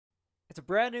It's a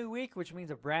brand new week, which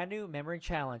means a brand new memory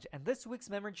challenge. And this week's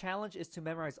memory challenge is to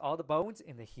memorize all the bones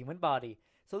in the human body.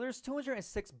 So there's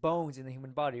 206 bones in the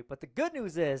human body. But the good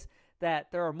news is that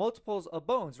there are multiples of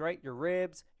bones, right? Your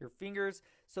ribs, your fingers.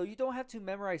 So you don't have to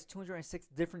memorize 206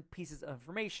 different pieces of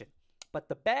information. But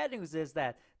the bad news is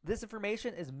that this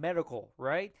information is medical,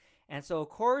 right? And so, of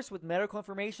course, with medical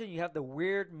information, you have the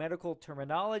weird medical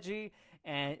terminology,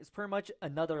 and it's pretty much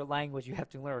another language you have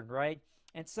to learn, right?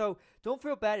 And so, don't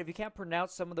feel bad if you can't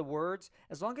pronounce some of the words.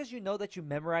 As long as you know that you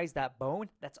memorize that bone,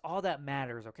 that's all that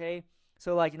matters, okay?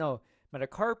 So, like,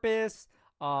 metacarpus,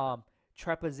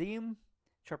 trapezium,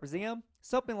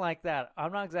 something like that.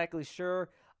 I'm not exactly sure.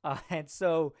 And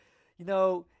so,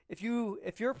 if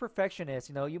you're a perfectionist,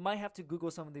 you might have to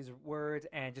Google some of these words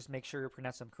and just make sure you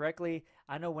pronounce them correctly.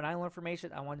 I know when I learn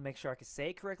information, I want to make sure I can say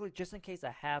it correctly, just in case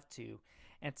I have to.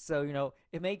 And so,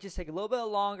 it may just take a little bit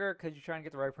longer because you're trying to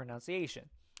get the right pronunciation.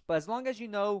 But as long as you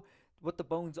know what the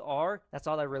bones are, that's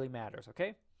all that really matters.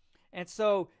 Okay. And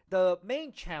so the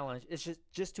main challenge is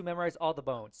just to memorize all the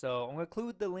bones. So I'm going to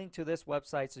include the link to this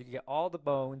website so you can get all the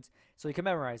bones so you can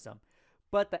memorize them.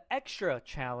 But the extra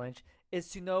challenge is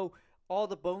to know all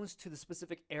the bones to the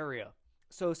specific area.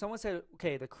 So someone said,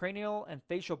 okay, the cranial and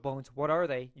facial bones, what are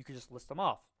they? You could just list them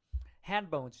off. Hand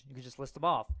bones, you could just list them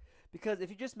off. Because if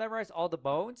you just memorize all the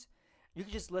bones, you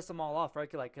can just list them all off, right?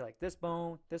 Like this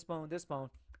bone, this bone, this bone,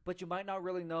 but you might not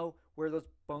really know where those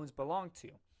bones belong to.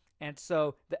 And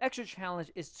so the extra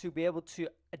challenge is to be able to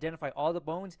identify all the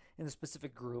bones in a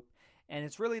specific group. And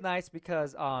it's really nice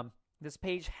because this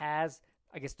page has,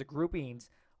 I guess, the groupings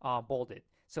bolded.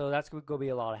 So that's going to be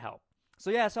a lot of help. So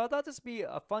yeah, so I thought this would be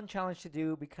a fun challenge to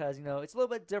do because it's a little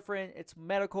bit different. It's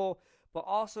medical, but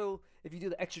also if you do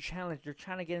the extra challenge, you're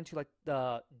trying to get into like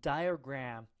the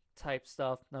diagram type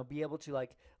stuff. Be able to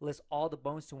like list all the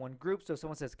bones to one group. So if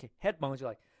someone says okay, head bones, you're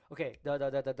like okay, da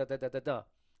da da da da da da da da,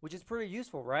 which is pretty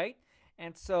useful, right?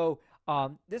 And so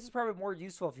this is probably more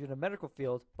useful if you're in the medical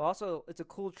field, but also it's a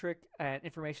cool trick and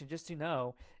information just to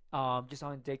know, just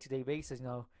on a day-to-day basis.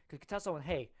 Because you can tell someone,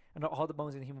 hey, I know all the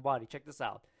bones in the human body. Check this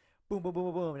out. Boom, boom, boom,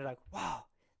 boom, boom. And you're like, wow,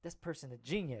 this person is a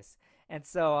genius. And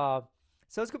so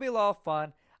it's gonna be a lot of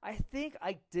fun. I think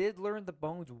I did learn the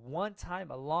bones one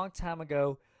time a long time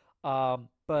ago,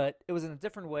 but it was in a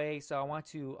different way. So I want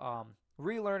to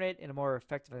relearn it in a more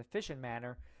effective and efficient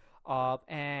manner.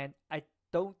 And I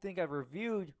don't think I've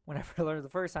reviewed whenever I learned it the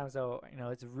first time. So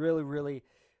it's really, really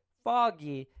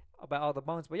foggy about all the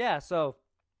bones. But yeah, so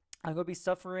I'm gonna be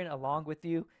suffering along with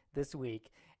you this week.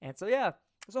 And so yeah,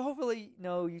 so hopefully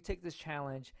you take this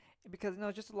challenge because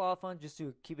it's just a lot of fun just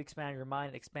to keep expanding your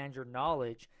mind, expand your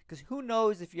knowledge. Because who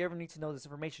knows if you ever need to know this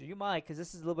information, you might, because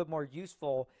this is a little bit more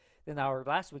useful than our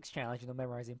last week's challenge,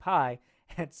 memorizing pi.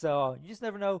 And so you just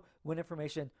never know when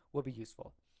information will be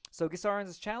useful. So get started on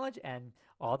this challenge and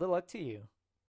all the luck to you.